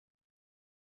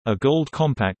A gold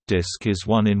compact disc is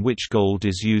one in which gold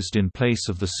is used in place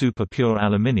of the super pure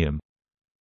aluminium,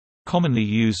 commonly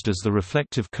used as the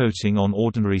reflective coating on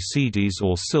ordinary CDs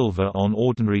or silver on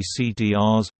ordinary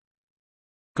CD-Rs.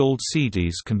 Gold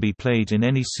CDs can be played in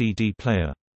any CD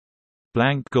player.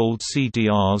 Blank gold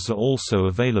CD-Rs are also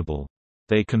available.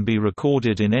 They can be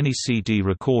recorded in any CD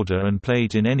recorder and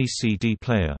played in any CD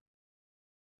player.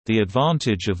 The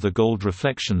advantage of the gold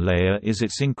reflection layer is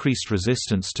its increased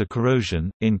resistance to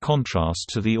corrosion, in contrast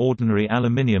to the ordinary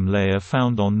aluminium layer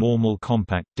found on normal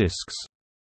compact discs.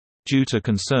 Due to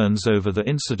concerns over the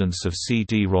incidence of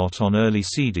CD rot on early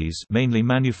CDs mainly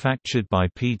manufactured by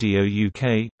PDO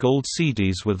UK, gold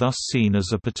CDs were thus seen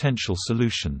as a potential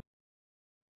solution.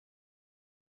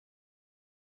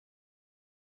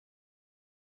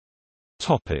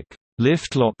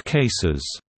 Lift lock cases.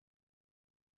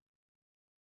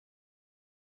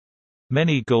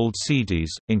 Many gold CDs,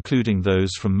 including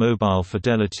those from Mobile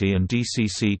Fidelity and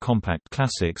DCC Compact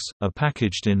Classics, are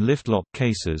packaged in lift-lock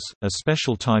cases, a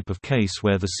special type of case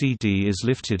where the CD is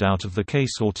lifted out of the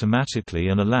case automatically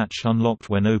and a latch unlocked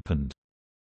when opened.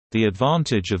 The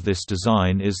advantage of this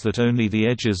design is that only the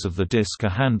edges of the disc are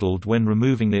handled when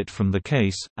removing it from the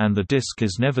case, and the disc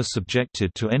is never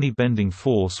subjected to any bending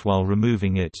force while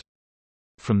removing it.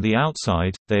 From the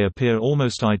outside, they appear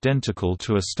almost identical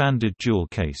to a standard jewel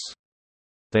case.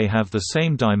 They have the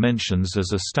same dimensions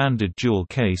as a standard jewel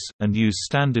case, and use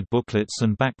standard booklets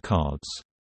and back cards.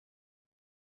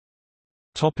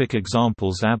 Topic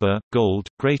examples: ABBA, Gold,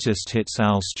 Greatest Hits,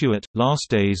 Al Stewart, Last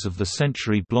Days of the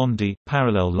Century, Blondie,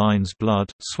 Parallel Lines, Blood,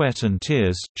 Sweat and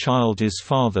Tears, Child is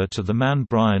Father to the Man,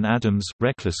 Bryan Adams,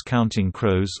 Reckless, Counting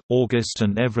Crows, August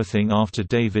and Everything After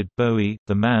David Bowie,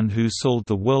 The Man Who Sold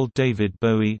the World, David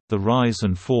Bowie, The Rise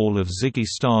and Fall of Ziggy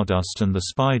Stardust and the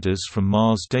Spiders from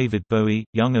Mars, David Bowie,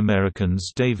 Young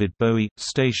Americans, David Bowie,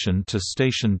 Station to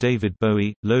Station, David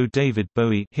Bowie, Low, David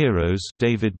Bowie, Heroes,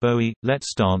 David Bowie,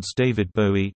 Let's Dance, David Bowie,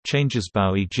 Changes,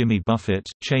 Bowie, Jimmy Buffett,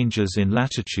 Changes in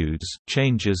Latitudes,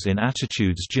 Changes in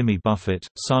Attitudes, Jimmy Buffett,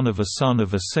 Son of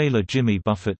a Sailor, Jimmy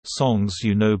Buffett, Songs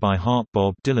You Know by Heart,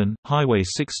 Bob Dylan, Highway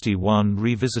 61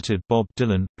 Revisited, Bob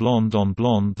Dylan, Blonde on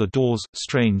Blonde, The Doors,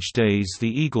 Strange Days, The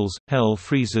Eagles, Hell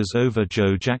Freezes Over,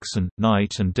 Joe Jackson,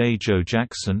 Night and Day, Joe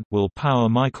Jackson, Will Power,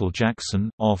 Michael Jackson,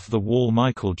 Off the Wall,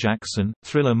 Michael Jackson,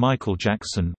 Thriller, Michael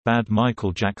Jackson, Bad,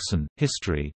 Michael Jackson,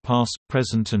 History, Past,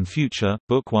 Present and Future,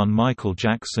 Book 1, Michael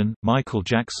Jackson, Michael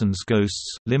Jackson's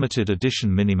Ghosts, Limited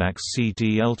Edition Minimax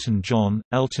CD, Elton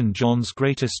John's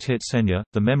Greatest Hits, Enya,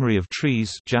 The Memory of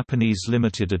Trees, Japanese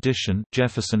Limited Edition,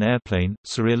 Jefferson Airplane,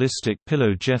 Surrealistic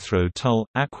Pillow, Jethro Tull,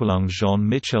 Aqualung,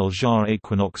 Jean-Michel Jarre,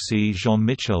 Equinoxy,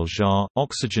 Jean-Michel Jarre,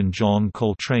 Oxygen, John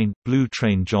Coltrane, Blue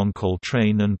Train, John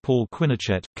Coltrane and Paul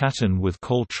Quinichette, Caton with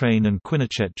Coltrane and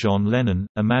Quinichette, John Lennon,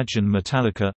 Imagine,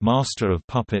 Metallica, Master of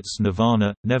Puppets,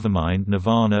 Nirvana, Nevermind,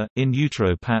 Nirvana, In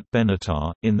Utero, Pat Benatar,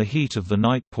 In the Heat of the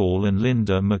Night, Paul and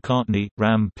Linda McCartney,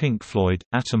 Ram, Pink Floyd,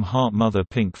 Atom Heart, Mother,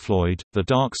 Pink Floyd, The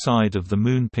Dark Side of the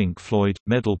Moon, Pink Floyd,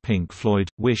 Medal, Pink Floyd,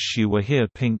 Wish You Were Here,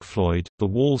 Pink Floyd, The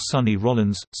Wall, Sonny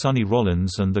Rollins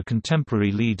and the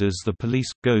contemporary leaders The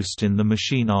Police, Ghost in the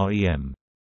Machine, R.E.M.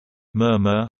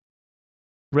 Murmur,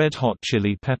 Red Hot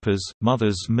Chili Peppers,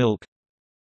 Mother's Milk,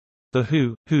 The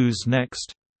Who, Who's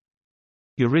Next,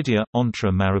 Eurydia,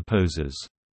 Entre Mariposas.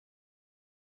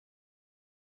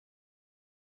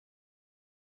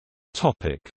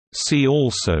 See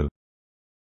also: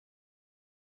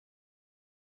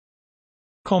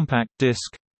 Compact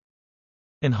disc,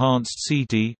 Enhanced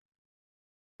CD,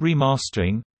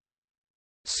 Remastering,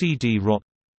 CD rot,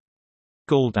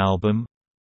 Gold album,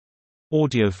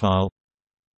 Audiophile,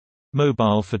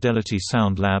 Mobile Fidelity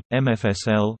Sound Lab,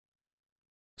 MFSL,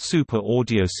 Super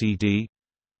Audio CD,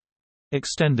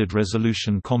 Extended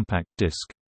Resolution Compact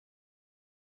Disc.